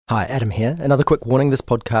Hi, Adam here. Another quick warning, this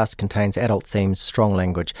podcast contains adult themes, strong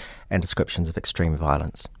language and descriptions of extreme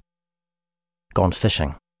violence. Gone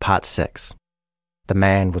Fishing, Part 6. The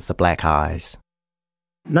Man with the Black Eyes.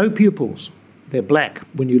 No pupils. They're black.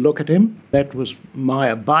 When you look at him, that was my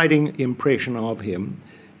abiding impression of him.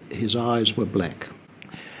 His eyes were black.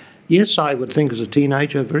 Yes, I would think as a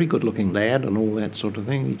teenager, a very good-looking lad and all that sort of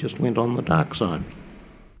thing. He just went on the dark side.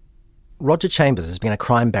 Roger Chambers has been a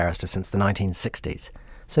crime barrister since the 1960s.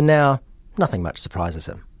 So now, nothing much surprises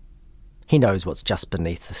him. He knows what's just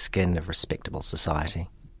beneath the skin of respectable society.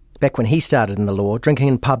 Back when he started in the law, drinking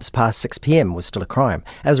in pubs past 6 p.m. was still a crime.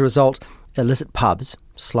 As a result, illicit pubs,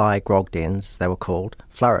 sly grog dens they were called,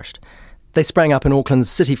 flourished. They sprang up in Auckland's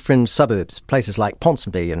city-fringe suburbs, places like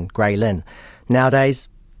Ponsonby and Grey Lynn. Nowadays,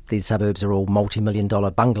 these suburbs are all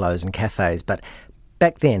multi-million-dollar bungalows and cafes, but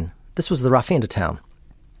back then, this was the rough end of town.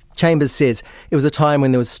 Chambers says it was a time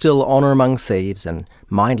when there was still honour among thieves and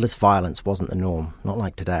mindless violence wasn't the norm, not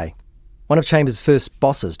like today. One of Chambers' first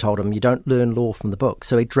bosses told him you don't learn law from the book,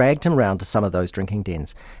 so he dragged him round to some of those drinking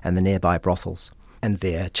dens and the nearby brothels. And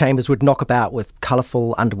there, Chambers would knock about with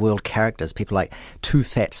colourful underworld characters, people like Too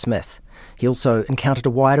Fat Smith. He also encountered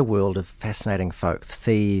a wider world of fascinating folk,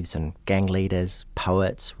 thieves and gang leaders,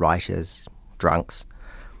 poets, writers, drunks.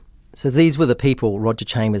 So these were the people Roger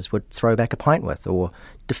Chambers would throw back a pint with or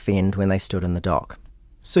defend when they stood in the dock.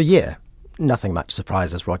 So yeah, nothing much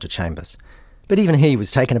surprises Roger Chambers. But even he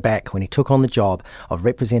was taken aback when he took on the job of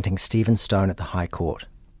representing Stephen Stone at the High Court.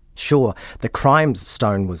 Sure, the crimes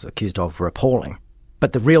Stone was accused of were appalling,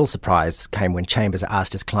 but the real surprise came when Chambers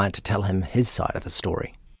asked his client to tell him his side of the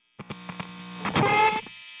story.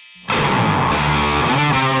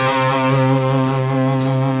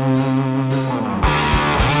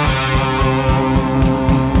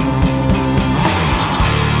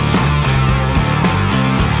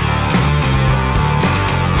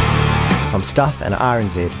 From Stuff and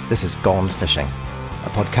RNZ, this is Gone Fishing, a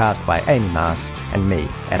podcast by Amy Maas and me,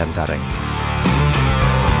 Adam Dudding.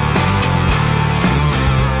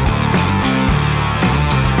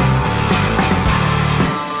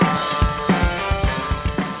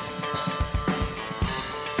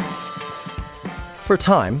 For a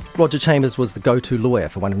time, Roger Chambers was the go-to lawyer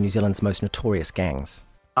for one of New Zealand's most notorious gangs.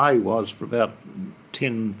 I was, for about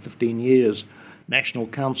 10, 15 years, National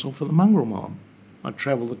Counsel for the Mongrel Mob. I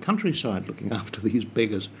travelled the countryside looking after these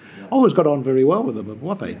beggars. I always got on very well with them, but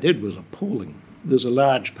what they did was appalling. There's a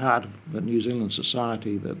large part of the New Zealand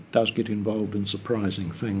society that does get involved in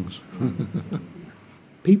surprising things.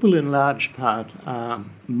 People in large part are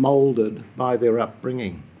moulded by their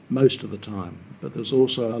upbringing most of the time, but there's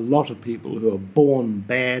also a lot of people who are born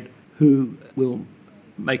bad who will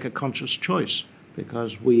make a conscious choice,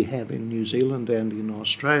 because we have in New Zealand and in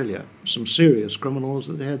Australia some serious criminals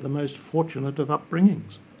that had the most fortunate of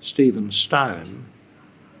upbringings. Stephen Stone,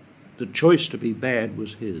 the choice to be bad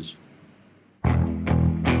was his.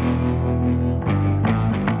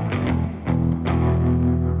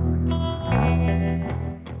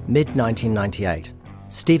 Mid-1998,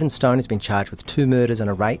 Stephen Stone has been charged with 2 murders and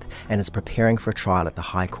a rape and is preparing for a trial at the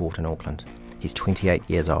High Court in Auckland. He's 28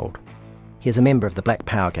 years old. He is a member of the Black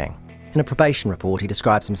Power gang. In a probation report, he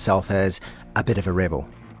describes himself as a bit of a rebel.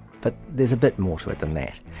 But there's a bit more to it than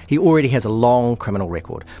that. He already has a long criminal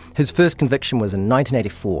record. His first conviction was in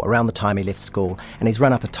 1984, around the time he left school, and he's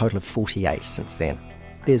run up a total of 48 since then.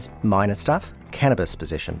 There's minor stuff, cannabis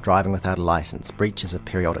possession, driving without a licence, breaches of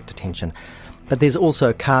periodic detention. But there's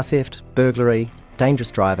also car theft, burglary,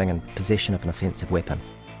 dangerous driving and possession of an offensive weapon.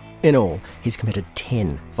 In all, he's committed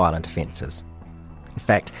 10 violent offences. In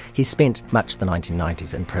fact, he spent much of the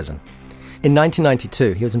 1990s in prison. In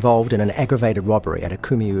 1992, he was involved in an aggravated robbery at a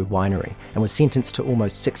Kumiu winery and was sentenced to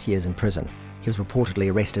almost 6 years in prison. He was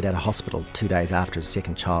reportedly arrested at a hospital 2 days after his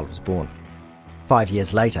second child was born. 5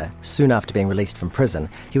 years later, soon after being released from prison,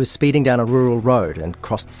 he was speeding down a rural road and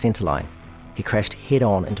crossed the centre line. He crashed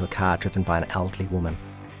head-on into a car driven by an elderly woman.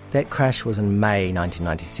 That crash was in May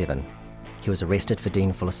 1997. He was arrested for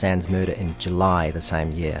Dean Fuller Sand's murder in July the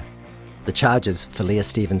same year. The charges for Leah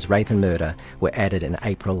Stevens' rape and murder were added in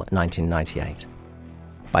April 1998.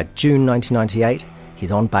 By June 1998,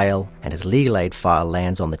 he's on bail and his legal aid file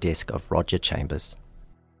lands on the desk of Roger Chambers.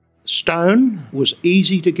 Stone was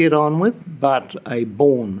easy to get on with, but a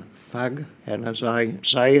born thug. And as I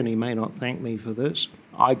say, and he may not thank me for this,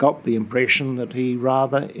 I got the impression that he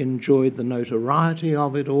rather enjoyed the notoriety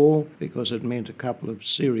of it all because it meant a couple of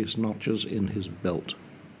serious notches in his belt.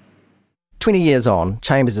 20 years on,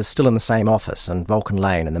 Chambers is still in the same office in Vulcan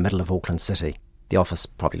Lane in the middle of Auckland City. The office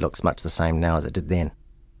probably looks much the same now as it did then.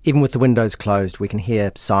 Even with the windows closed, we can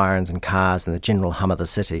hear sirens and cars and the general hum of the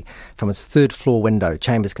city. From his third-floor window,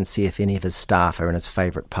 Chambers can see if any of his staff are in his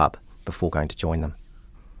favourite pub before going to join them.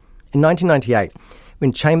 In 1998,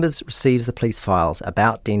 when Chambers receives the police files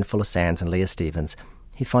about Dean Fuller Sands and Leah Stevens,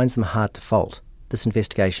 he finds them hard to fault. This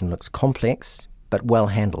investigation looks complex, but well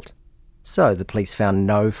handled. So the police found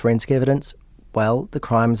no forensic evidence. Well, the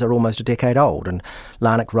crimes are almost a decade old, and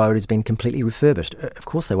Larnock Road has been completely refurbished. Of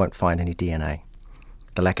course they won't find any DNA.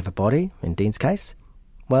 The lack of a body, in Dean's case?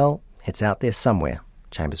 Well, it's out there somewhere,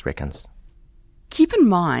 Chambers reckons. Keep in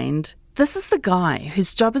mind, this is the guy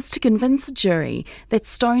whose job is to convince a jury that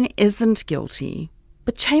Stone isn't guilty.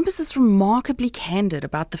 But Chambers is remarkably candid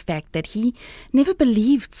about the fact that he never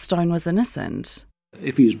believed Stone was innocent.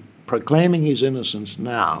 If he's proclaiming his innocence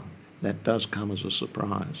now, that does come as a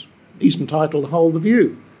surprise. He's entitled to hold the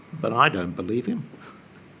view, but I don't believe him.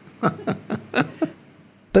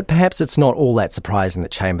 But perhaps it's not all that surprising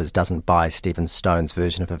that Chambers doesn't buy Stephen Stone's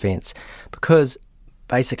version of events, because,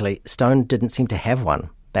 basically, Stone didn't seem to have one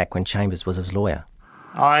back when Chambers was his lawyer.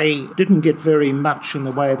 I didn't get very much in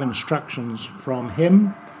the way of instructions from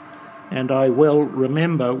him, and I well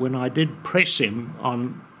remember when I did press him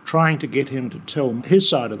on trying to get him to tell his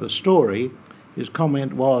side of the story, his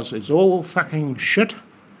comment was, "It's all fucking shit,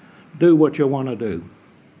 do what you want to do."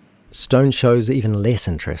 Stone shows even less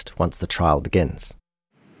interest once the trial begins.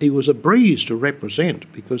 He was a breeze to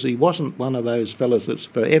represent because he wasn't one of those fellas that's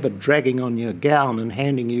forever dragging on your gown and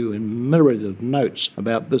handing you in myriad of notes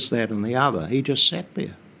about this, that and the other. He just sat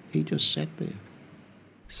there.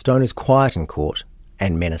 Stone is quiet in court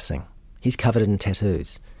and menacing. He's covered in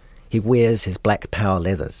tattoos. He wears his black power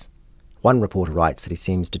leathers. One reporter writes that he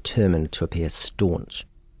seems determined to appear staunch.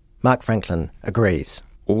 Mark Franklin agrees.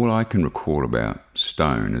 All I can recall about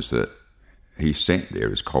Stone is that he sat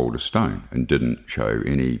there as cold as stone and didn't show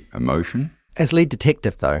any emotion. As lead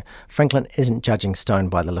detective, though, Franklin isn't judging Stone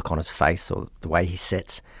by the look on his face or the way he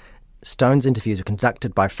sits. Stone's interviews were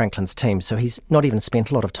conducted by Franklin's team, so he's not even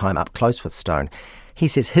spent a lot of time up close with Stone. He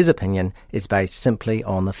says his opinion is based simply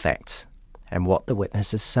on the facts and what the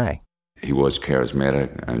witnesses say. He was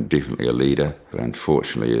charismatic and definitely a leader, but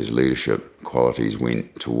unfortunately his leadership qualities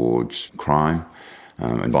went towards crime,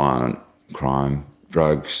 and violent crime,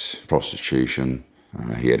 drugs, prostitution.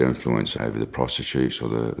 He had influence over the prostitutes or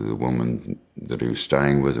the woman that he was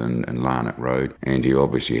staying with in Larnock Road, and he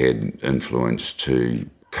obviously had influence to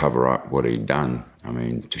cover up what he'd done. I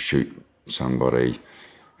mean, to shoot somebody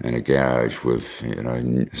in a garage with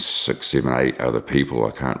 6, 7, 8 other people,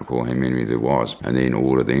 I can't recall how many there was, and then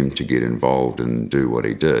all of them to get involved and do what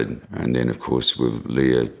he did. And then, of course, with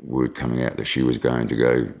Leah, word coming out that she was going to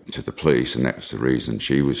go to the police, and that's the reason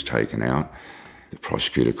she was taken out. The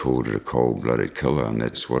prosecutor called it a cold-blooded killer, and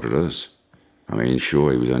that's what it is. I mean,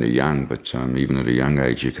 sure, he was only young, but even at a young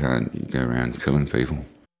age, you go around killing people.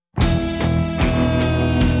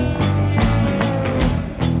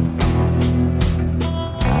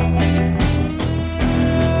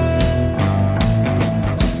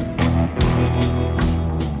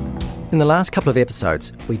 In the last couple of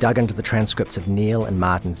episodes, we dug into the transcripts of Neil and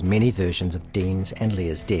Martin's many versions of Dean's and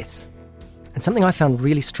Leah's deaths. And something I found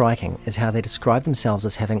really striking is how they describe themselves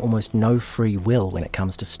as having almost no free will when it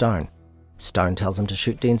comes to Stone. Stone tells them to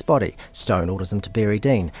shoot Dean's body. Stone orders them to bury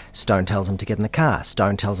Dean. Stone tells them to get in the car.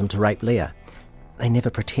 Stone tells them to rape Leah. They never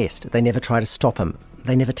protest. They never try to stop him.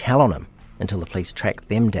 They never tell on him until the police track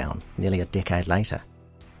them down nearly a decade later.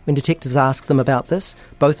 When detectives ask them about this,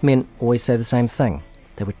 both men always say the same thing.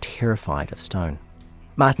 They were terrified of Stone.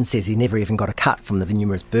 Martin says he never even got a cut from the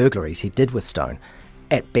numerous burglaries he did with Stone.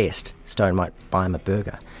 At best, Stone might buy him a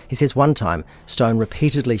burger. He says one time, Stone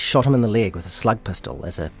repeatedly shot him in the leg with a slug pistol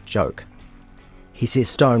as a joke. He says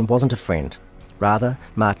Stone wasn't a friend. Rather,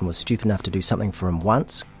 Martin was stupid enough to do something for him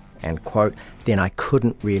once, and, quote, then I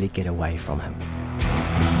couldn't really get away from him.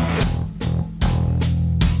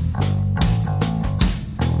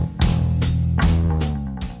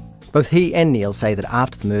 Both he and Neil say that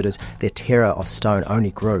after the murders, their terror of Stone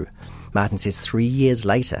only grew. Martin says 3 years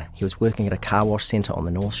later, he was working at a car wash centre on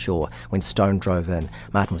the North Shore when Stone drove in.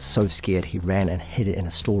 Martin was so scared he ran and hid in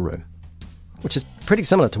a storeroom. Which is pretty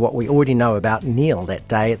similar to what we already know about Neil that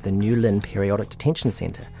day at the New Lynn Periodic Detention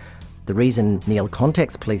Centre. The reason Neil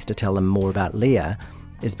contacts police to tell them more about Leah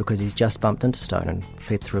is because he's just bumped into Stone and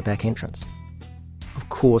fled through a back entrance. Of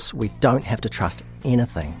course, we don't have to trust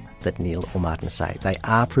anything that Neil or Martin say. They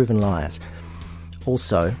are proven liars.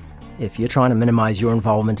 Also, if you're trying to minimise your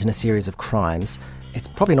involvement in a series of crimes, it's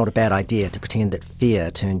probably not a bad idea to pretend that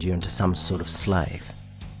fear turned you into some sort of slave.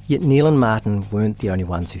 Yet Neil and Martin weren't the only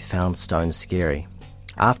ones who found Stone scary.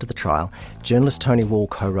 After the trial, journalist Tony Wall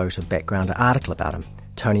co-wrote a background article about him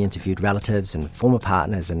Tony interviewed relatives and former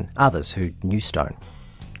partners and others who knew Stone.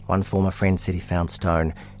 One former friend said he found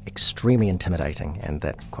Stone extremely intimidating and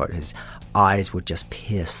that, quote, his eyes would just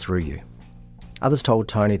pierce through you. Others told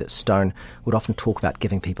Tony that Stone would often talk about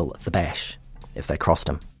giving people the bash if they crossed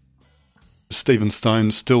him. Stephen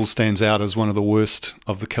Stone still stands out as one of the worst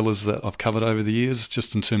of the killers that I've covered over the years,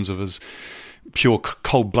 just in terms of his pure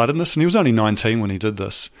cold-bloodedness. And he was only 19 when he did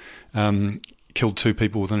this. Killed 2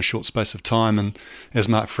 people within a short space of time. And as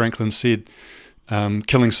Mark Franklin said,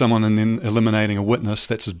 killing someone and then eliminating a witness,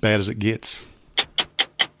 that's as bad as it gets.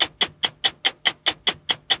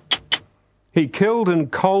 He killed in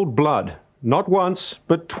cold blood, not once,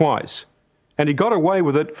 but twice. And he got away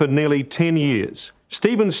with it for nearly 10 years.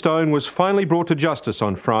 Stephen Stone was finally brought to justice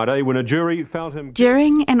on Friday when a jury found him...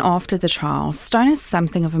 During and after the trial, Stone is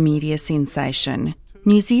something of a media sensation.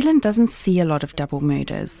 New Zealand doesn't see a lot of double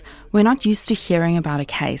murders. We're not used to hearing about a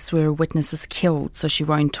case where a witness is killed so she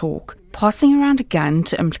won't talk. Passing around a gun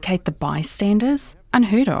to implicate the bystanders?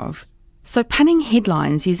 Unheard of. So punning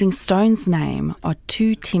headlines using Stone's name are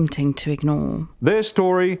too tempting to ignore. Their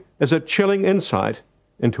story is a chilling insight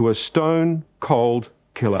into a stone-cold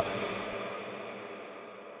killer.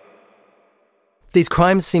 These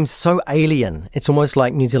crimes seem so alien, it's almost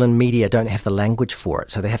like New Zealand media don't have the language for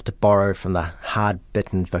it, so they have to borrow from the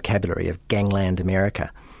hard-bitten vocabulary of gangland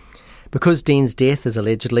America. Because Dean's death is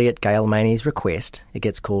allegedly at Gail Maney's request, it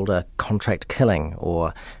gets called a contract killing,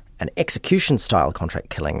 or an execution-style contract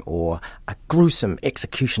killing, or a gruesome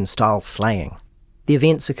execution-style slaying. The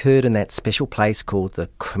events occurred in that special place called the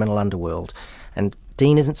criminal underworld, and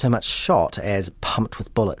Dean isn't so much shot as pumped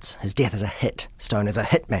with bullets. His death is a hit. Stone is a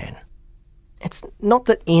hitman. It's not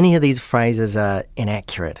that any of these phrases are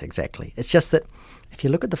inaccurate exactly. It's just that if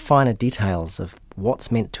you look at the finer details of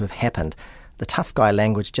what's meant to have happened, the tough guy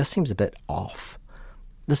language just seems a bit off.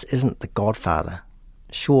 This isn't The Godfather.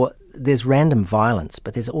 Sure, there's random violence,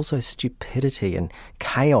 but there's also stupidity and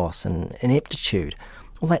chaos and ineptitude.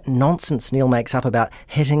 All that nonsense Neil makes up about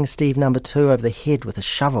hitting Steve No. 2 over the head with a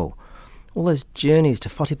shovel. All those journeys to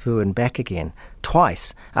Whatipu and back again,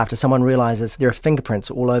 twice after someone realises there are fingerprints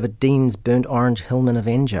all over Dean's burnt orange Hillman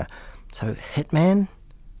Avenger. So hitman?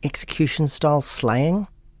 Execution-style slaying?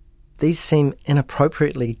 These seem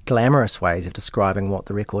inappropriately glamorous ways of describing what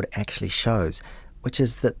the record actually shows, which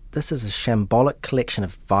is that this is a shambolic collection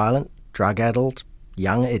of violent, drug-addled,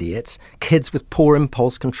 young idiots, kids with poor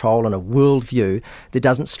impulse control and a worldview that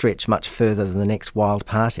doesn't stretch much further than the next wild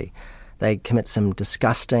party. They commit some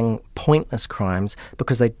disgusting, pointless crimes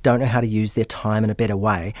because they don't know how to use their time in a better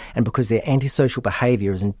way and because their antisocial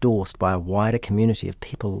behaviour is endorsed by a wider community of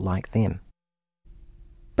people like them.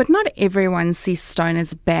 But not everyone sees Stone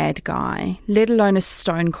as a bad guy, let alone a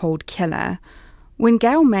stone-cold killer. When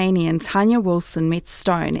Gail Maney and Tanya Wilson met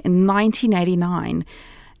Stone in 1989,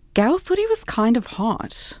 Gail thought he was kind of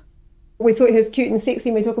hot. We thought he was cute and sexy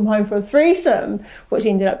and we took him home for a threesome, which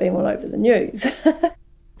ended up being all over the news.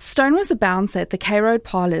 Stone was a bouncer at the K Road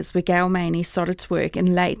Parlours where Gail Maney started to work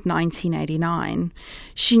in late 1989.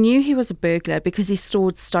 She knew he was a burglar because he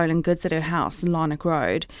stored stolen goods at her house in Larnock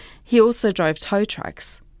Road. He also drove tow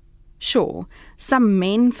trucks. Sure, some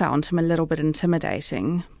men found him a little bit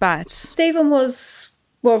intimidating, but... Stephen was,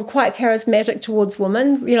 quite charismatic towards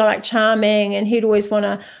women, like charming, and he'd always want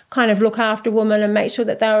to kind of look after women and make sure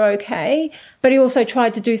that they were okay. But he also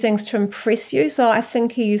tried to do things to impress you. So I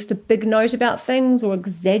think he used to big note about things or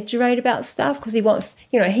exaggerate about stuff because he wants,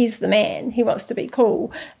 he's the man. He wants to be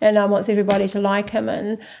cool and wants everybody to like him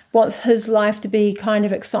and wants his life to be kind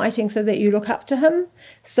of exciting so that you look up to him.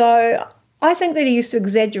 So I think that he used to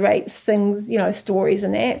exaggerate things, stories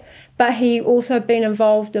and that. But he also been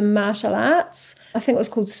involved in martial arts. I think it was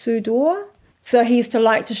called Sudo. So he used to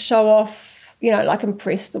like to show off,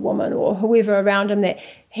 impress the woman or whoever around him that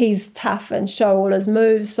he's tough and show all his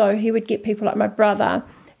moves. So he would get people like my brother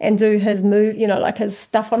and do his move, his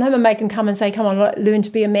stuff on him and make him come and say, come on, learn to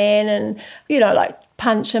be a man and,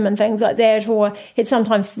 punch him and things like that. Or he'd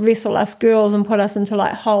sometimes wrestle us girls and put us into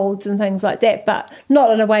holds and things like that, but not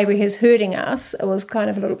in a way where he's hurting us. It was kind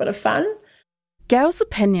of a little bit of fun. Gail's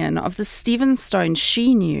opinion of the Stephen Stone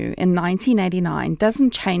she knew in 1989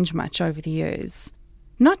 doesn't change much over the years.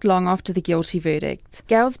 Not long after the guilty verdict,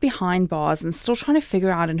 Gail's behind bars and still trying to figure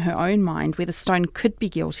out in her own mind whether Stone could be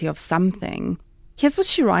guilty of something. Here's what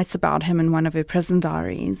she writes about him in one of her prison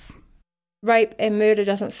diaries. Rape and murder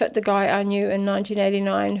doesn't fit the guy I knew in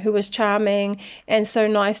 1989 who was charming and so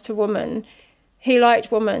nice to women. He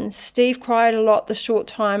liked women. Steve cried a lot the short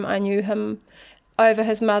time I knew him over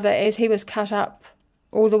his mother as he was cut up.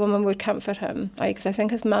 All the women would comfort him because I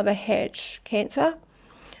think his mother had cancer.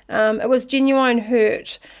 It was genuine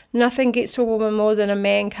hurt. Nothing gets to a woman more than a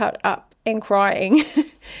man cut up and crying.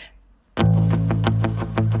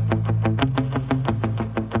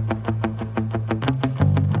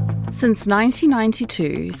 Since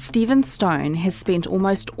 1992, Stephen Stone has spent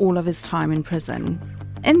almost all of his time in prison.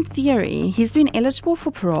 In theory, he's been eligible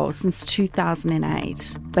for parole since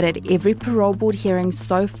 2008, but at every parole board hearing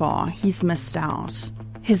so far, he's missed out.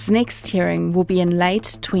 His next hearing will be in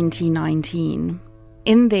late 2019.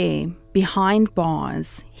 In there, behind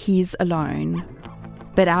bars, he's alone.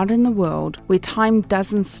 But out in the world, where time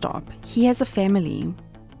doesn't stop, he has a family.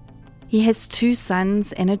 He has 2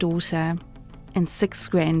 sons and a daughter, and 6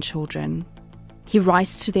 grandchildren. He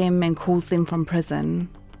writes to them and calls them from prison.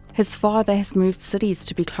 His father has moved cities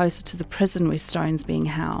to be closer to the prison where Stone's being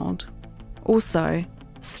held. Also,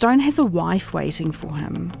 Stone has a wife waiting for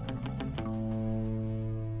him.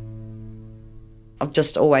 I've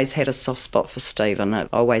just always had a soft spot for Stephen. I've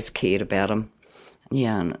always cared about him.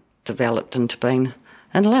 Yeah, and it developed into being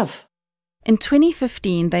in love. In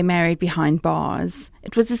 2015, they married behind bars.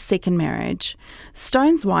 It was his second marriage.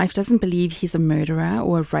 Stone's wife doesn't believe he's a murderer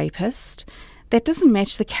or a rapist. That doesn't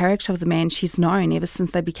match the character of the man she's known ever since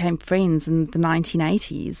they became friends in the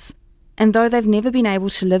 1980s. And though they've never been able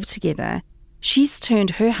to live together, she's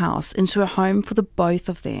turned her house into a home for the both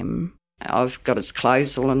of them. I've got his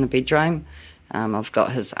clothes all in the bedroom. I've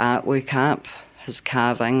got his artwork up, his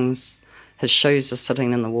carvings. His shoes are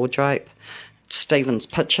sitting in the wardrobe. Stephen's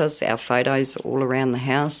pictures, our photos, are all around the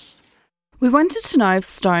house. We wanted to know if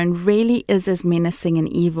Stone really is as menacing and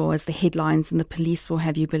evil as the headlines and the police will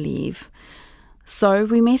have you believe. So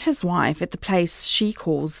we met his wife at the place she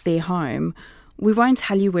calls their home. We won't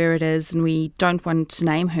tell you where it is and we don't want to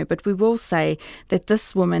name her, but we will say that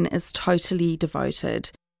this woman is totally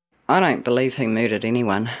devoted. I don't believe he murdered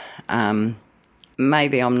anyone.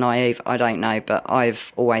 Maybe I'm naive, I don't know, but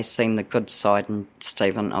I've always seen the good side in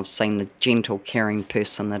Stephen. I've seen the gentle, caring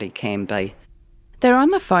person that he can be. They're on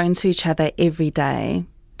the phone to each other every day.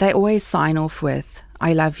 They always sign off with,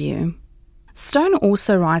 "I love you." Stone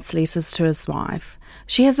also writes letters to his wife.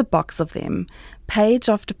 She has a box of them, page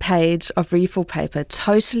after page of refill paper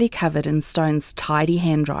totally covered in Stone's tidy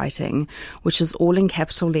handwriting, which is all in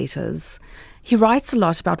capital letters. He writes a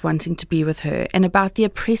lot about wanting to be with her and about the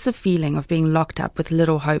oppressive feeling of being locked up with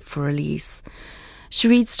little hope for release. She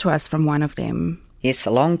reads to us from one of them. Yes,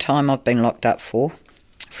 a long time I've been locked up for.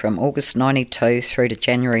 From August 92 through to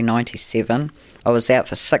January 97. I was out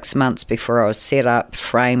for 6 months before I was set up,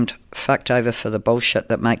 framed, fucked over for the bullshit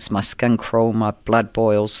that makes my skin crawl, my blood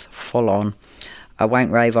boils, full on. I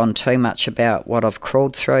won't rave on too much about what I've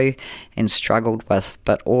crawled through and struggled with,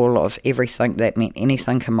 but all of everything that meant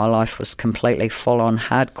anything in my life was completely full on,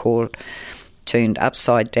 hardcore, turned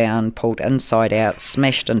upside down, pulled inside out,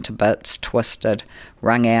 smashed into bits, twisted,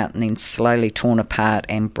 wrung out and then slowly torn apart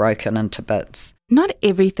and broken into bits. Not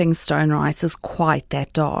everything Stone writes is quite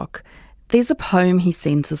that dark. There's a poem he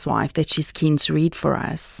sent his wife that she's keen to read for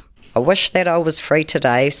us. I wish that I was free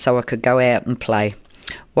today so I could go out and play.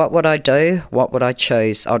 What would I do? What would I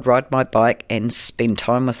choose? I'd ride my bike and spend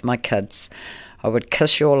time with my kids. I would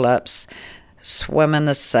kiss your lips, swim in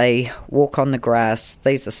the sea, walk on the grass.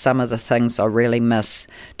 These are some of the things I really miss.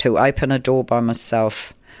 To open a door by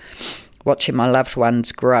myself, watching my loved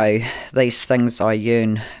ones grow. These things I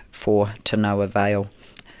yearn for to no avail.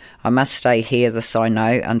 I must stay here, this I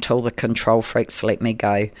know, until the control freaks let me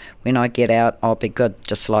go. When I get out, I'll be good,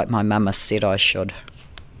 just like my mama said I should.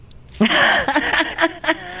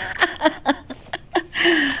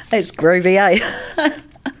 It's groovy, eh?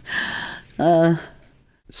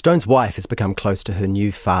 Stone's wife has become close to her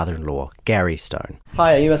new father-in-law, Gary Stone.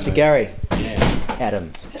 Hi, you must be Gary. Yeah.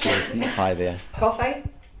 Adams. Hi there. Coffee?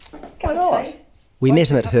 Why not? We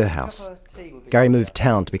met him at her house. Gary moved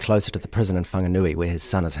town to be closer to the prison in Whanganui where his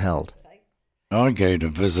son is held. I go to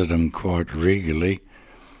visit him quite regularly.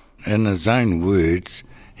 In his own words,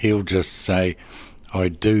 he'll just say, I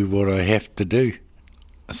do what I have to do.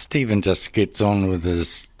 Stephen just gets on with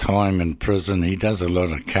his time in prison. He does a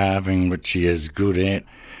lot of carving, which he is good at,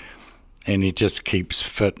 and he just keeps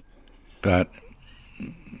fit. But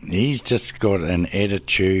he's just got an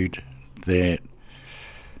attitude that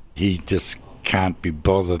he just can't be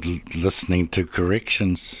bothered listening to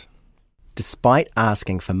corrections. Despite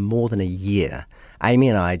asking for more than a year, Amy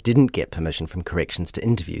and I didn't get permission from corrections to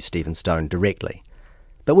interview Stephen Stone directly.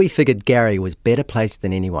 But we figured Gary was better placed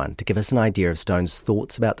than anyone to give us an idea of Stone's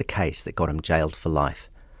thoughts about the case that got him jailed for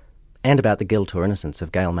life, and about the guilt or innocence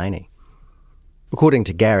of Gail Maney. According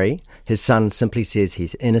to Gary, his son simply says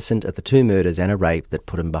he's innocent of the 2 murders and a rape that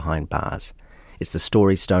put him behind bars. It's the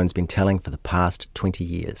story Stone's been telling for the past 20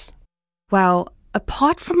 years. Well,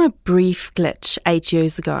 Apart from a brief glitch 8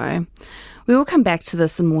 years ago, we will come back to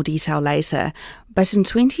this in more detail later, but in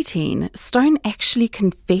 2010, Stone actually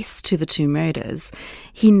confessed to the 2 murders.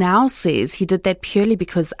 He now says he did that purely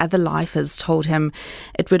because other lifers told him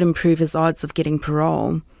it would improve his odds of getting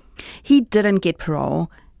parole. He didn't get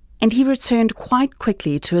parole, and he returned quite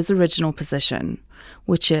quickly to his original position,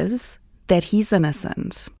 which is that he's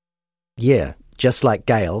innocent. Yeah, just like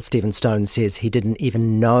Gail, Stephen Stone says he didn't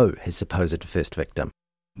even know his supposed first victim.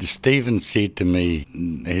 Stephen said to me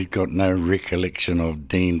he's got no recollection of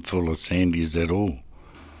Dean Fuller Sandys at all.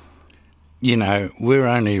 You know, we're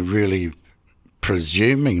only really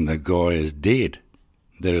presuming the guy is dead.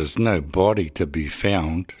 There is no body to be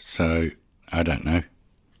found, so I don't know.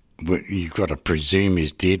 You've got to presume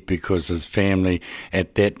he's dead because his family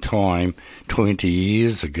at that time, 20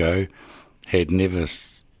 years ago, had never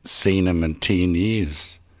seen him in 10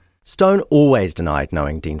 years. Stone always denied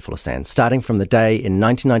knowing Dean Fuller Sands, starting from the day in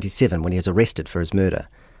 1997 when he was arrested for his murder.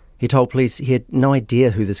 He told police he had no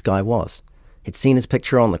idea who this guy was. He'd seen his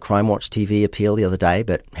picture on the Crime Watch TV appeal the other day,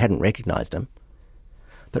 but hadn't recognised him.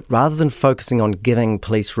 But rather than focusing on giving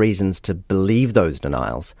police reasons to believe those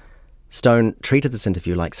denials, Stone treated this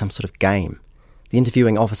interview like some sort of game. The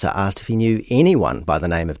interviewing officer asked if he knew anyone by the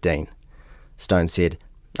name of Dean. Stone said,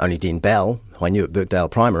 "Only Dean Bell, who I knew at Birkdale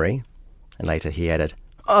Primary." And later he added,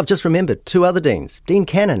 "Oh, I've just remembered 2 other Deans, Dean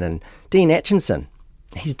Cannon and Dean Atchinson."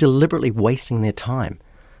 He's deliberately wasting their time.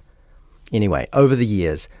 Anyway, over the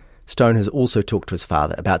years, Stone has also talked to his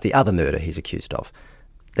father about the other murder he's accused of,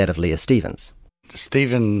 that of Leah Stevens.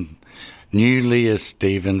 Stephen knew Leah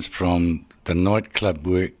Stevens from the nightclub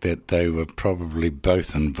work that they were probably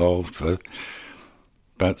both involved with,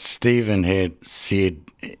 but Stephen had said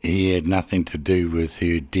he had nothing to do with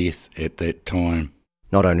her death at that time.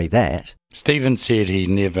 Not only that, Stephen said he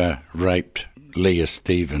never raped Leah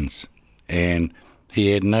Stevens, and he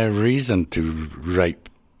had no reason to rape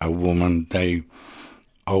a woman. They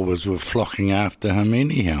always were flocking after him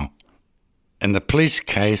anyhow. In the police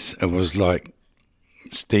case, it was like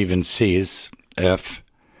Stephen says, if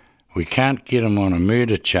we can't get him on a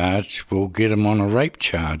murder charge, we'll get him on a rape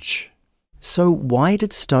charge. So why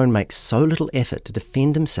did Stone make so little effort to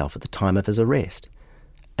defend himself at the time of his arrest?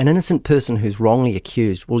 An innocent person who's wrongly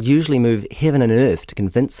accused will usually move heaven and earth to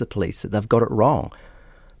convince the police that they've got it wrong.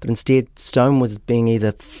 But instead, Stone was being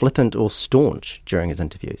either flippant or staunch during his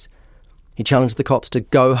interviews. He challenged the cops to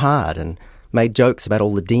go hard and made jokes about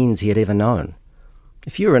all the Deans he had ever known.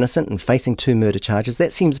 If you're innocent and facing 2 murder charges,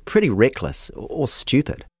 that seems pretty reckless or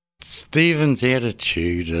stupid. Stephen's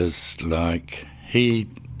attitude is like he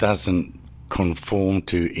doesn't conform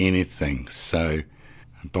to anything, so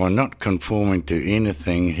by not conforming to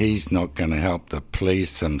anything, he's not going to help the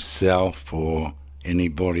police himself or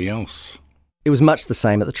anybody else. It was much the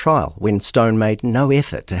same at the trial, when Stone made no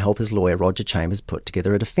effort to help his lawyer Roger Chambers put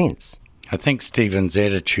together a defence. I think Stephen's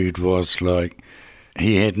attitude was like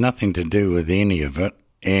he had nothing to do with any of it,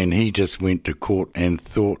 and he just went to court and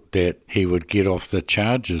thought that he would get off the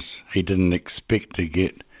charges. He didn't expect to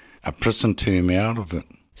get a prison term out of it.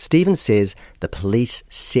 Stephen says the police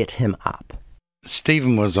set him up.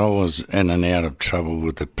 Stephen was always in and out of trouble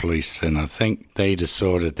with the police, and I think they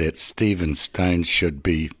decided that Stephen Stone should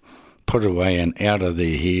be put away and out of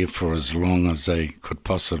their hair for as long as they could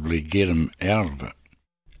possibly get him out of it.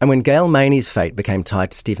 And when Gail Maney's fate became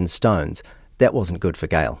tied to Stephen Stone's, that wasn't good for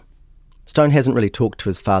Gail. Stone hasn't really talked to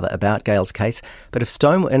his father about Gail's case, but if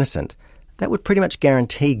Stone were innocent, that would pretty much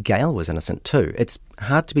guarantee Gail was innocent too. It's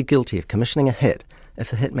hard to be guilty of commissioning a hit if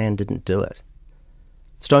the hitman didn't do it.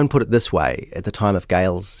 Stone put it this way at the time of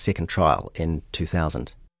Gail's second trial in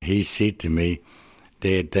 2000. He said to me,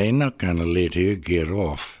 "Dad, they're not going to let her get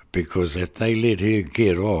off, because if they let her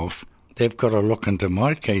get off, they've got to look into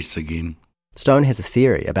my case again." Stone has a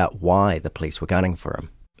theory about why the police were gunning for him.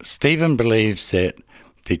 Stephen believes that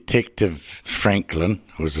Detective Franklin,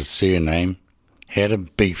 was his surname, had a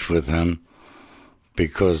beef with him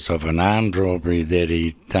because of an armed robbery that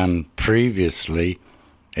he'd done previously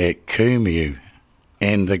at Kumeu.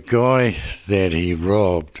 And the guy that he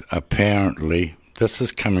robbed, apparently, this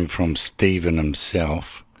is coming from Stephen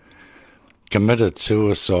himself, committed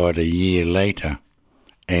suicide a year later.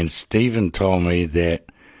 And Stephen told me that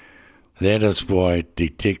is why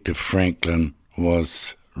Detective Franklin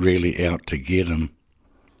was really out to get him.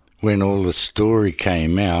 When all the story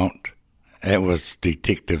came out, it was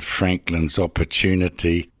Detective Franklin's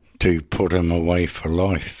opportunity to put him away for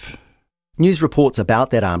life. News reports about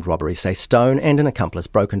that armed robbery say Stone and an accomplice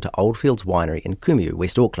broke into Oldfields Winery in Kumeu,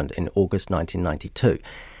 West Auckland, in August 1992.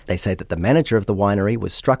 They say that the manager of the winery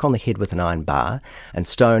was struck on the head with an iron bar, and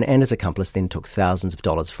Stone and his accomplice then took thousands of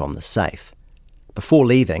dollars from the safe. Before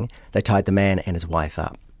leaving, they tied the man and his wife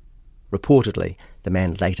up. Reportedly, the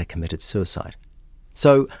man later committed suicide.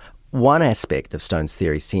 So, one aspect of Stone's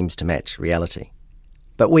theory seems to match reality.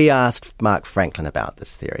 But we asked Mark Franklin about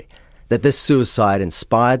this theory, that this suicide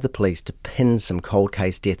inspired the police to pin some cold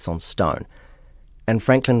case deaths on Stone, and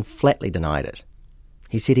Franklin flatly denied it.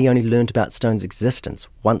 He said he only learned about Stone's existence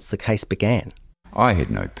once the case began. I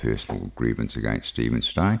had no personal grievance against Stephen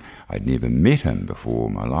Stone. I'd never met him before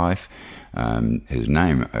in my life. His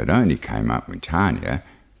name had only came up when Tanya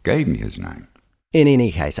gave me his name. In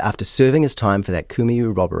any case, after serving his time for that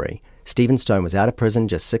Kumiu robbery, Stephen Stone was out of prison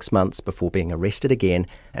just 6 months before being arrested again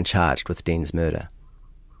and charged with Dean's murder.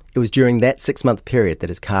 It was during that 6-month period that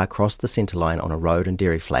his car crossed the centre line on a road in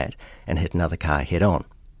Dairy Flat and hit another car head-on.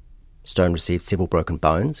 Stone received several broken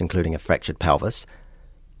bones, including a fractured pelvis,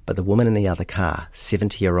 but the woman in the other car,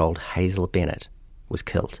 70-year-old Hazel Bennett, was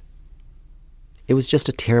killed. It was just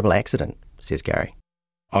a terrible accident, says Gary.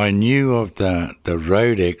 I knew of the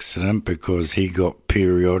road accident because he got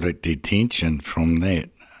periodic detention from that.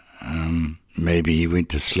 Maybe he went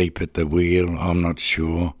to sleep at the wheel, I'm not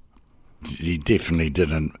sure. He definitely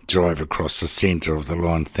didn't drive across the centre of the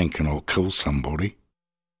line thinking I'll kill somebody.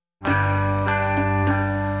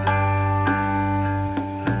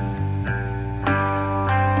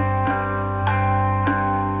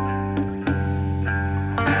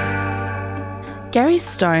 Gary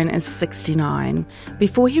Stone is 69.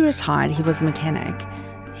 Before he retired, he was a mechanic.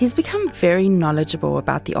 He's become very knowledgeable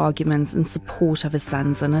about the arguments in support of his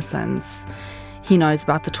son's innocence. He knows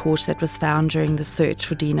about the torch that was found during the search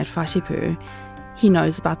for Dean at Whatipu. He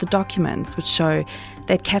knows about the documents which show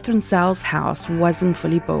that Catherine Sell's house wasn't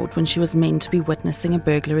fully built when she was meant to be witnessing a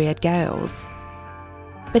burglary at Gales.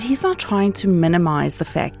 But he's not trying to minimise the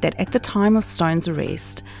fact that at the time of Stone's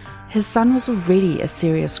arrest, his son was already a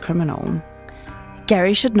serious criminal.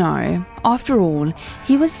 Gary should know, after all,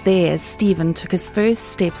 he was there as Stephen took his first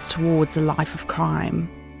steps towards a life of crime.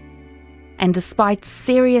 And despite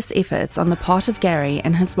serious efforts on the part of Gary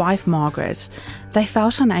and his wife Margaret, they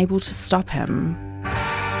felt unable to stop him.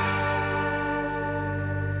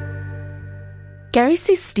 Gary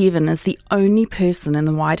says Stephen is the only person in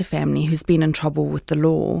the wider family who's been in trouble with the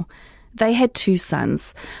law. They had 2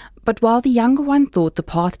 sons, but while the younger one thought the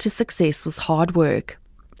path to success was hard work,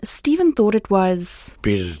 Stephen thought it was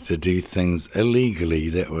better to do things illegally.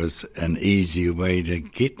 That was an easier way to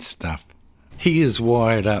get stuff. He is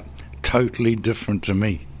wired up totally different to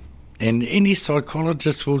me. And any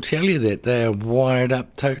psychologist will tell you that they are wired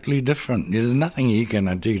up totally different. There's nothing you're going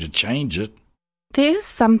to do to change it. There is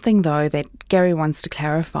something, though, that Gary wants to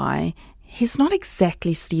clarify. He's not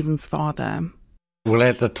exactly Stephen's father. Well,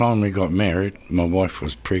 at the time we got married, my wife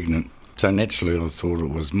was pregnant, so naturally I thought it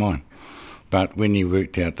was mine. But when you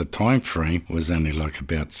worked out the time frame, it was only like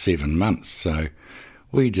about 7 months, so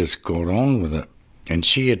we just got on with it. And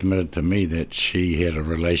she admitted to me that she had a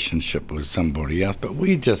relationship with somebody else, but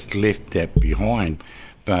we just left that behind.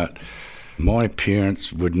 But my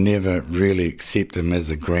parents would never really accept him as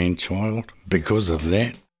a grandchild because of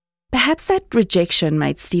that. Perhaps that rejection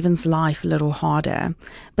made Stephen's life a little harder,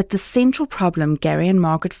 but the central problem Gary and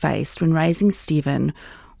Margaret faced when raising Stephen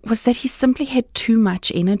was that he simply had too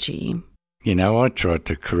much energy. You know, I tried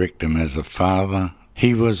to correct him as a father.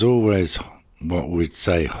 He was always what we'd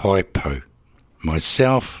say hypo.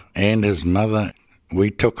 Myself and his mother, we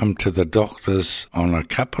took him to the doctors on a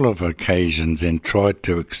couple of occasions and tried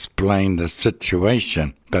to explain the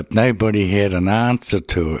situation, but nobody had an answer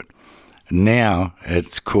to it. Now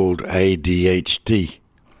it's called ADHD.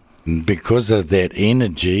 And because of that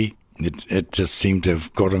energy, it just seemed to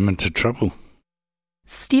have got him into trouble.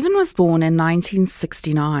 Stephen was born in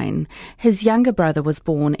 1969. His younger brother was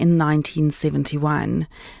born in 1971.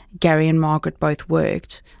 Gary and Margaret both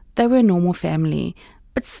worked. They were a normal family,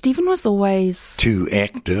 but Stephen was always too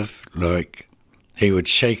active. Like, he would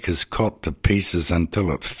shake his cot to pieces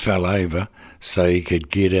until it fell over so he could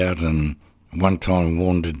get out and one time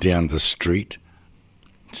wandered down the street.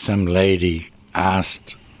 Some lady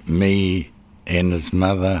asked me and his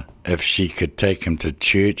mother if she could take him to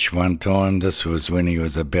church one time. This was when he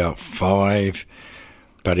was about 5,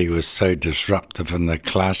 but he was so disruptive in the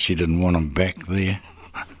class she didn't want him back there.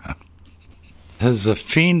 His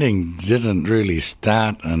offending didn't really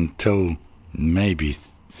start until maybe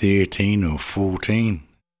 13 or 14.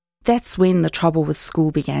 That's when the trouble with school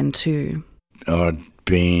began too. I'd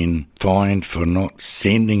been fined for not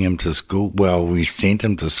sending him to school. Well, we sent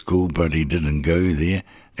him to school, but he didn't go there.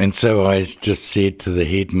 And so I just said to the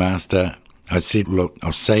headmaster, I said, look,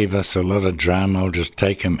 I'll save us a lot of drama. I'll just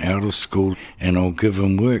take him out of school and I'll give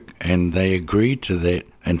him work. And they agreed to that.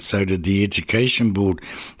 and so did the Education Board.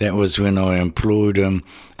 That was when I employed him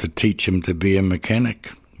to teach him to be a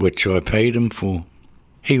mechanic, which I paid him for.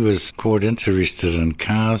 He was quite interested in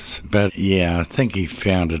cars, but yeah, I think he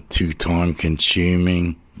found it too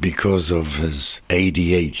time-consuming because of his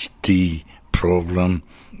ADHD problem.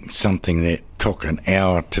 Something that took an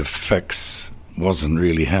hour to fix wasn't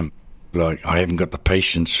really him. Like, I haven't got the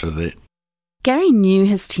patience for that. Gary knew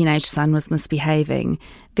his teenage son was misbehaving.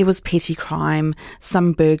 There was petty crime,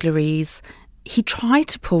 some burglaries. He tried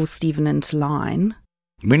to pull Stephen into line.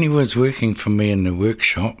 When he was working for me in the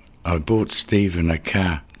workshop, I bought Stephen a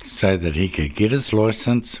car so that he could get his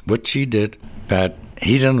licence, which he did, but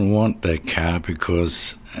he didn't want the car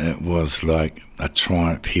because it was like a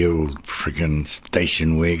Triumph Herald friggin'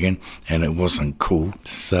 station wagon and it wasn't cool.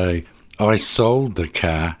 So I sold the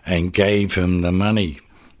car and gave him the money.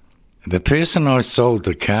 The person I sold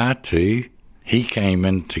the car to, he came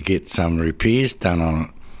in to get some repairs done on it.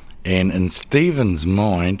 And in Stephen's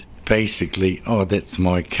mind, basically, oh, that's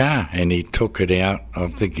my car. And he took it out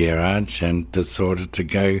of the garage and decided to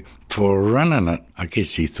go for a run in it. I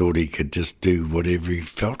guess he thought he could just do whatever he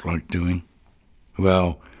felt like doing.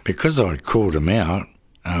 Well, because I called him out,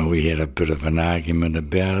 we had a bit of an argument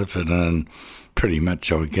about it, and pretty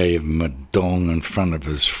much I gave him a dong in front of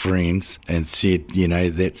his friends and said, you know,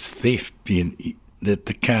 that's theft, that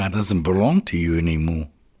the car doesn't belong to you anymore.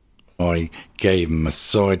 I gave him a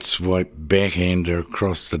side swipe backhander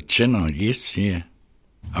across the chin, I guess, yeah.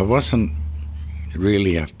 I wasn't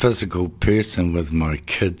really a physical person with my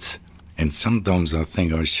kids, and sometimes I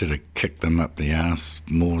think I should have kicked them up the arse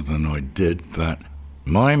more than I did, but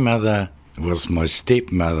my mother was my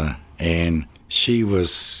stepmother, and she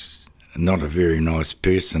was not a very nice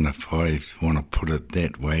person, if I want to put it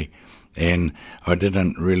that way, and I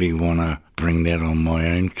didn't really want to bring that on my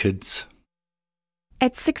own kids.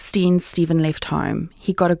 At 16, Stephen left home.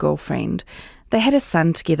 He got a girlfriend. They had a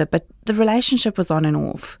son together, but the relationship was on and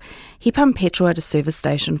off. He pumped petrol at a service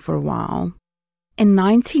station for a while. In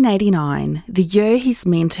 1989, the year he's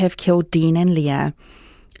meant to have killed Dean and Leah,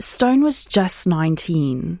 Stone was just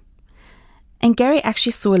 19. And Gary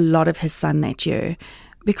actually saw a lot of his son that year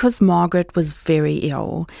because Margaret was very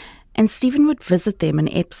ill, and Stephen would visit them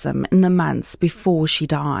in Epsom in the months before she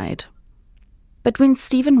died. But when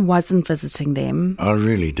Stephen wasn't visiting them... I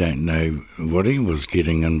really don't know what he was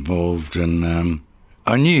getting involved in.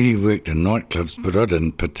 I knew he worked in nightclubs, but I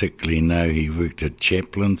didn't particularly know he worked at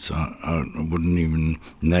Chaplin's. I wouldn't even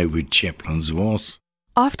know where Chaplin's was.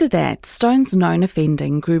 After that, Stone's known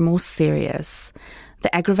offending grew more serious.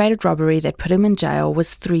 The aggravated robbery that put him in jail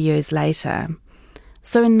was 3 years later.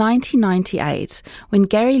 So in 1998, when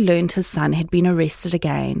Gary learned his son had been arrested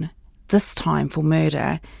again, this time for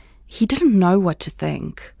murder, he didn't know what to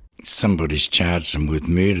think. Somebody's charged him with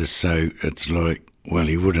murder, so it's like, well,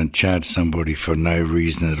 he wouldn't charge somebody for no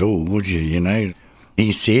reason at all, would you, know?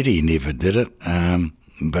 He said he never did it,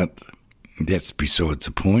 but that's besides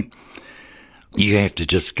the point. You have to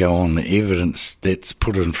just go on the evidence that's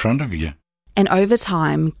put in front of you. And over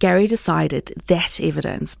time, Gary decided that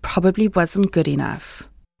evidence probably wasn't good enough.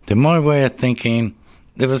 To my way of thinking,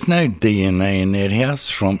 there was no DNA in that house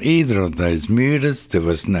from either of those murders. There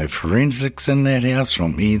was no forensics in that house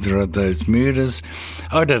from either of those murders.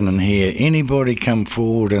 I didn't hear anybody come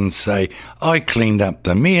forward and say, I cleaned up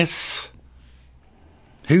the mess.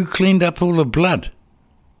 Who cleaned up all the blood?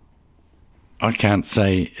 I can't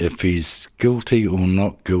say if he's guilty or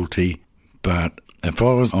not guilty, but if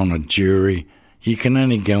I was on a jury, you can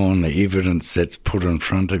only go on the evidence that's put in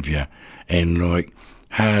front of you, and like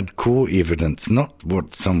hardcore evidence, not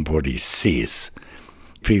what somebody says.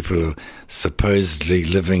 People supposedly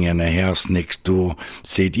living in a house next door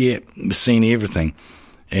said, yeah, we've seen everything.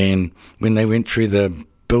 And when they went through the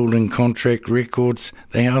building contract records,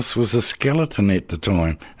 the house was a skeleton at the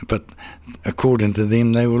time. But according to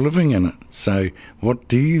them, they were living in it. So what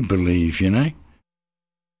do you believe,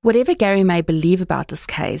 Whatever Gary may believe about this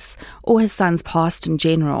case, or his son's past in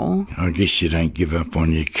general... I guess you don't give up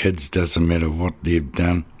on your kids, doesn't matter what they've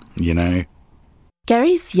done,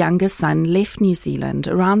 Gary's younger son left New Zealand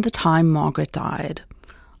around the time Margaret died.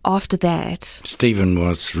 After that... Stephen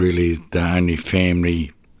was really the only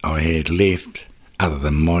family I had left, other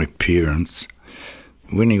than my parents.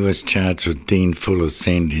 When he was charged with Dean Fuller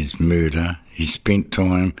Sandy's murder, he spent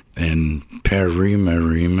time in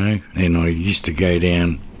Palermo, and I used to go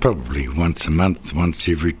down probably once a month, once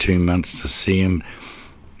every 2 months to see him.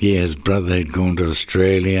 Yeah, his brother had gone to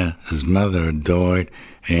Australia, his mother had died,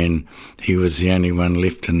 and he was the only one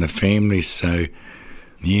left in the family, so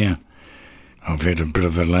yeah, I've had a bit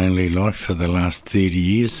of a lonely life for the last 30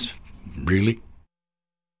 years, really.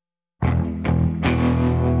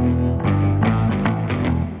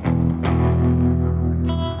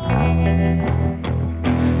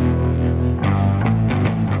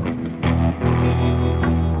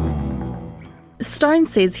 Stone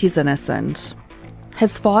says he's innocent.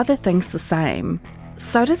 His father thinks the same.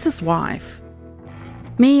 So does his wife.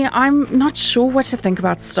 Me, I'm not sure what to think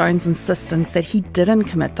about Stone's insistence that he didn't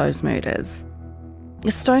commit those murders.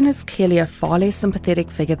 Stone is clearly a far less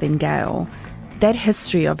sympathetic figure than Gail. That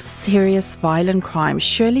history of serious violent crime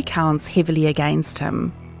surely counts heavily against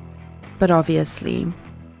him. But obviously,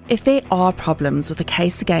 if there are problems with the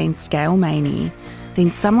case against Gail Maney, then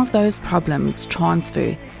some of those problems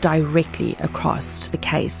transfer directly across to the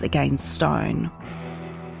case against Stone.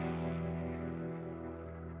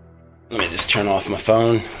 Let me just turn off my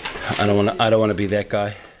phone. I don't want to be that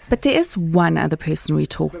guy. But there is one other person we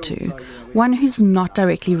talked to, one who's not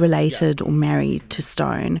directly related or married to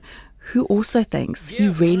Stone, who also thinks he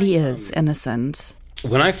really is innocent.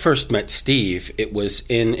 When I first met Steve, it was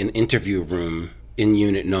in an interview room in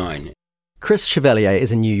Unit 9. Chris Chevalier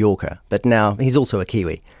is a New Yorker, but now he's also a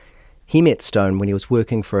Kiwi. He met Stone when he was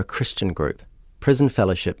working for a Christian group, Prison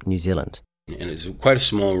Fellowship New Zealand. And it's quite a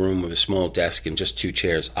small room with a small desk and just 2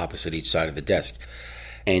 chairs opposite each side of the desk.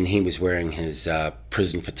 And he was wearing his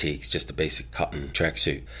prison fatigues, just a basic cotton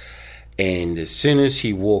tracksuit. And as soon as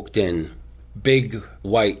he walked in, big,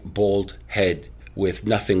 white, bald head with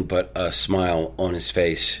nothing but a smile on his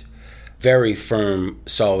face, very firm,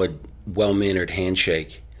 solid, well-mannered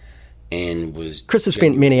handshake, and was... Chris has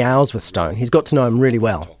spent many hours with Stone. He's got to know him really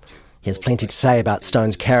well. He has plenty to say about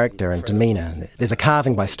Stone's character and demeanour. There's a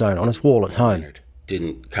carving by Stone on his wall at home.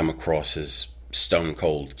 Didn't come across as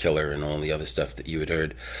stone-cold killer and all the other stuff that you had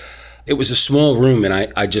heard. It was a small room, and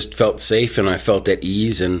I just felt safe, and I felt at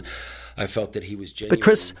ease, and I felt that he was genuine. But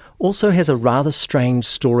Chris also has a rather strange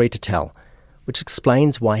story to tell, which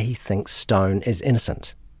explains why he thinks Stone is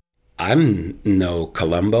innocent. I'm no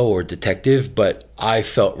Columbo or detective, but I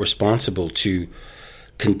felt responsible to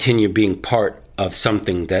continue being part of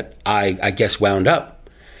something that I guess wound up,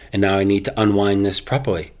 and now I need to unwind this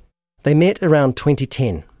properly. They met around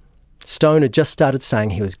 2010. Stone had just started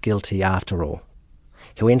saying he was guilty after all.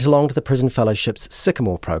 He went along to the Prison Fellowship's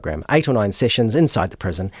Sycamore program, 8 or 9 sessions inside the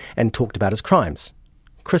prison, and talked about his crimes.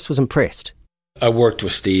 Chris was impressed. I worked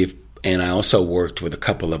with Steve, and I also worked with a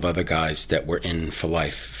couple of other guys that were in for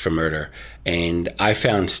life for murder, and I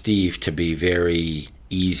found Steve to be very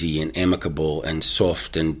easy and amicable and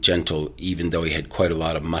soft and gentle, even though he had quite a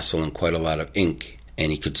lot of muscle and quite a lot of ink,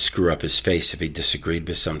 and he could screw up his face if he disagreed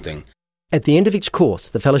with something. At the end of each course,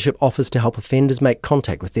 the fellowship offers to help offenders make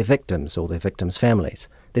contact with their victims or their victims' families.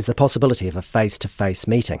 There's the possibility of a face-to-face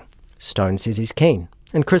meeting. Stone says he's keen,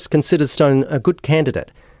 and Chris considers Stone a good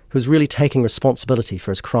candidate who's really taking responsibility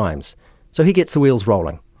for his crimes. So he gets the wheels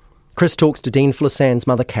rolling. Chris talks to Dean Fulisand's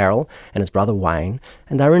mother Carol and his brother Wayne,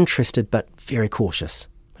 and they're interested but very cautious.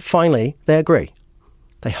 Finally, they agree.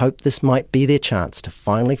 They hope this might be their chance to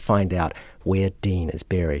finally find out where Dean is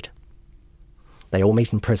buried. They all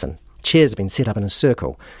meet in prison. Chairs have been set up in a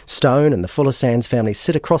circle. Stone and the Fulisand's family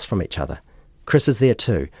sit across from each other. Chris is there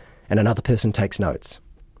too, and another person takes notes.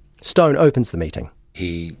 Stone opens the meeting.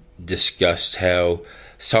 He discussed how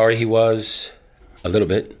sorry he was, a little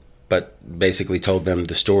bit, but basically told them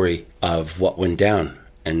the story of what went down.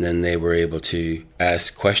 And then they were able to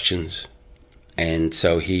ask questions. And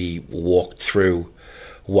so he walked through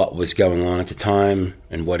what was going on at the time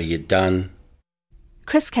and what he had done.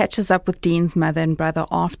 Chris catches up with Dean's mother and brother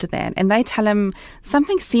after that, and they tell him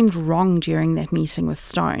something seemed wrong during that meeting with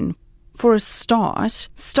Stone. For a start,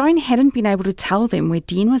 Stone hadn't been able to tell them where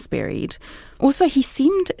Dean was buried. Also, he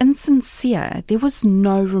seemed insincere. There was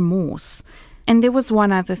no remorse. And there was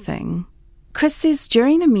one other thing. Chris says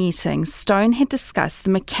during the meeting, Stone had discussed the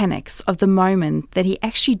mechanics of the moment that he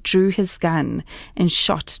actually drew his gun and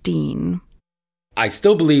shot Dean. I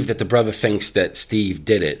still believe that the brother thinks that Steve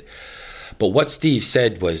did it. But what Steve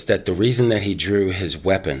said was that the reason that he drew his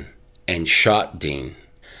weapon and shot Dean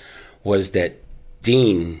was that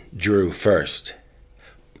Dean drew first.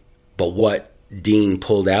 But what Dean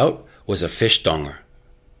pulled out was a fish donger.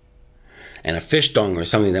 And a fish donger is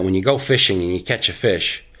something that when you go fishing and you catch a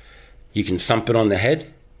fish, you can thump it on the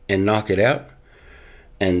head and knock it out.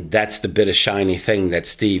 And that's the bit of shiny thing that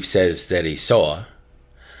Steve says that he saw.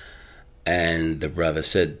 And the brother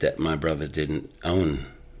said that my brother didn't own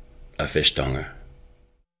a fish donger.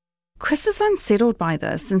 Chris is unsettled by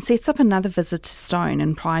this and sets up another visit to Stone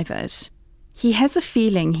in private. He has a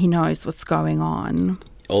feeling he knows what's going on.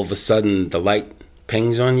 All of a sudden, the light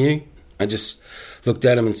pings on you. I just looked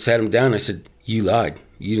at him and sat him down. I said, "You lied.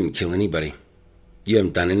 You didn't kill anybody. You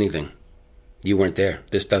haven't done anything. You weren't there.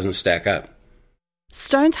 This doesn't stack up."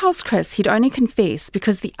 Stone tells Chris he'd only confess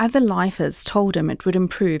because the other lifers told him it would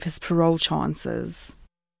improve his parole chances.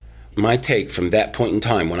 My take from that point in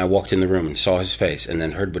time, when I walked in the room and saw his face and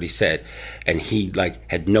then heard what he said, and he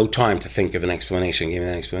had no time to think of an explanation, gave me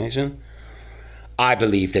that explanation, I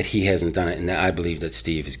believe that he hasn't done it, and I believe that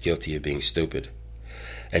Steve is guilty of being stupid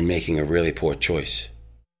and making a really poor choice.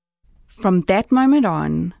 From that moment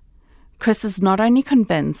on, Chris is not only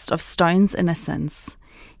convinced of Stone's innocence,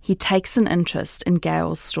 he takes an interest in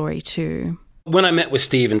Gail's story too. When I met with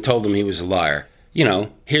Steve and told him he was a liar,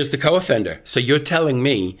 here's the co-offender. So you're telling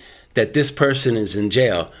me that this person is in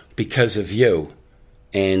jail because of you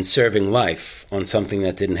and serving life on something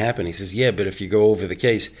that didn't happen. He says, yeah, but if you go over the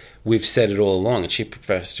case, we've said it all along. And she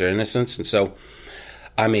professed her innocence. And so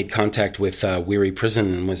I made contact with Weary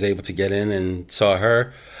Prison and was able to get in and saw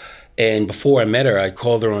her. And before I met her, I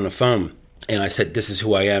called her on the phone and I said, this is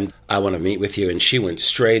who I am. I want to meet with you. And she went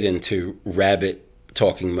straight into rabbit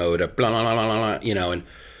talking mode of blah, blah, blah, blah, blah, and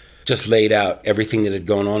just laid out everything that had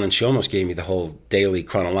gone on, and she almost gave me the whole daily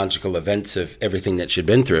chronological events of everything that she'd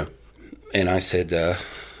been through. And I said,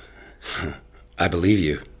 I believe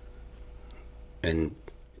you. And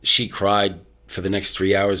she cried for the next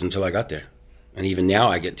 3 hours until I got there. And even now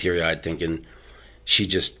I get teary-eyed thinking she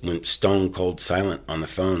just went stone cold silent on the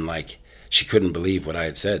phone, like she couldn't believe what I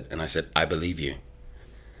had said. And I said, I believe you.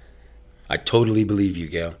 I totally believe you,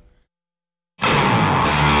 Gail.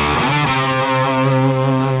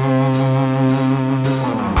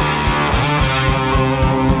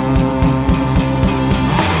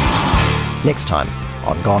 Next time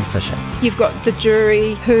on Gone Fishing. You've got the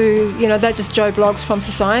jury who, they're just Joe Bloggs from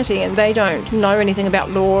society and they don't know anything about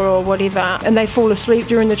law or whatever, and they fall asleep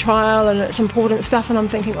during the trial and it's important stuff, and I'm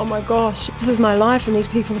thinking, oh my gosh, this is my life and these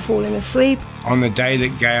people are falling asleep. On the day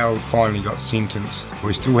that Gail finally got sentenced,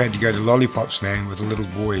 we still had to go to Lollipop Stand with a little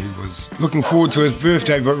boy who was looking forward to his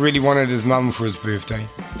birthday but really wanted his mum for his birthday.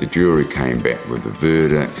 The jury came back with a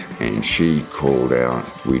verdict and she called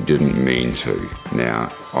out, we didn't mean to.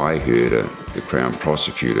 Now, I heard her, the Crown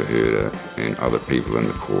Prosecutor heard her, and other people in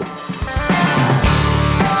the court.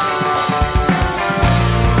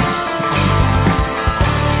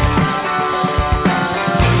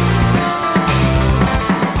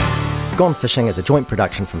 Gone Fishing is a joint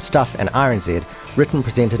production from Stuff and RNZ, written,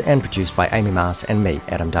 presented and produced by Amy Mars and me,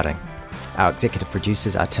 Adam Dudding. Our executive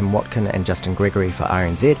producers are Tim Watkin and Justin Gregory for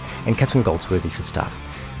RNZ and Catherine Goldsworthy for Stuff.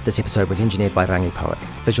 This episode was engineered by Rangi Poet,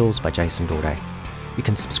 visuals by Jason Dorde. You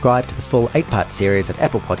can subscribe to the full 8-part series at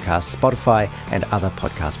Apple Podcasts, Spotify and other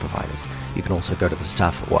podcast providers. You can also go to the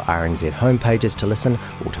Stuff or RNZ homepages to listen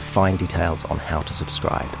or to find details on how to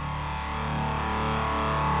subscribe.